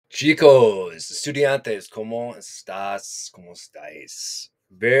Chicos, estudiantes, ¿cómo estás? ¿Cómo estáis?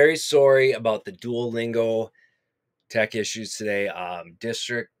 Very sorry about the Duolingo tech issues today.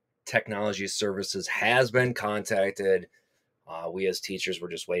 District Technology Services has been contacted. We as teachers were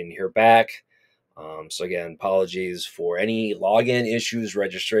just waiting to hear back. So again, apologies for any login issues,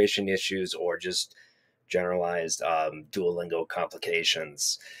 registration issues, or just generalized Duolingo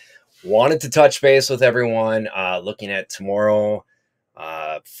complications. Wanted to touch base with everyone. Looking at tomorrow,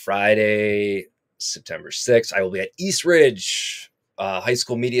 Friday, September 6th, I will be at East Ridge High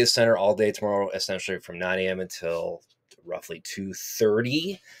School Media Center all day tomorrow, essentially from 9 a.m. until roughly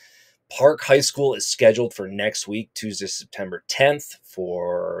 2:30. Park High School is scheduled for next week, Tuesday, September 10th,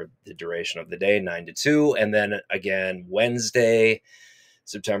 for the duration of the day, 9 to 2. And then again, Wednesday,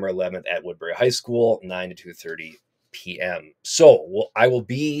 September 11th at Woodbury High School, 9 to 2:30 p.m. So I will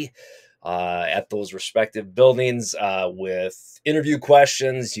be at those respective buildings with interview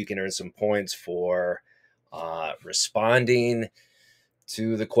questions. You can earn some points for responding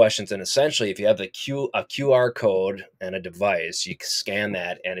to the questions. And essentially, if you have a QR code and a device, you can scan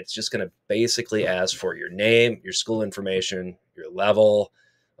that, and it's just going to basically ask for your name, your school information, your level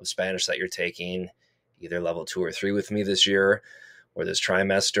of Spanish that you're taking, either level 2 or 3 with me this year or this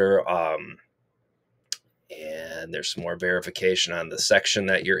trimester. And there's some more verification on the section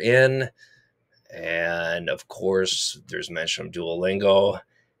that you're in. And of course, there's mention of Duolingo,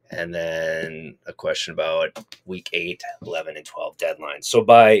 and then a question about week 8, 11, and 12 deadlines. So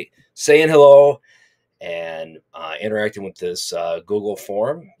by saying hello and interacting with this Google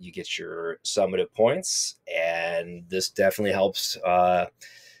form, you get your summative points. And this definitely helps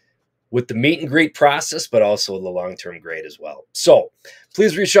with the meet and greet process, but also the long-term grade as well. So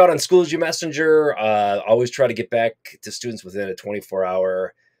please reach out on Schoology Messenger. Always try to get back to students within a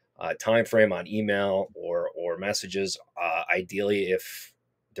 24-hour time frame on email or messages. Ideally, if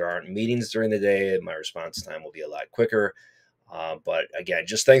there aren't meetings during the day, my response time will be a lot quicker. But again,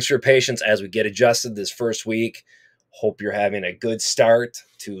 just thanks for your patience as we get adjusted this first week. Hope you're having a good start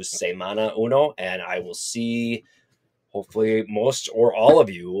to Semana Uno, and I will see hopefully most or all of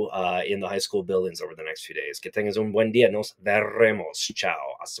you in the high school buildings over the next few days. Que tengas un buen día. Nos veremos.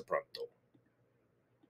 Chao. Hasta pronto.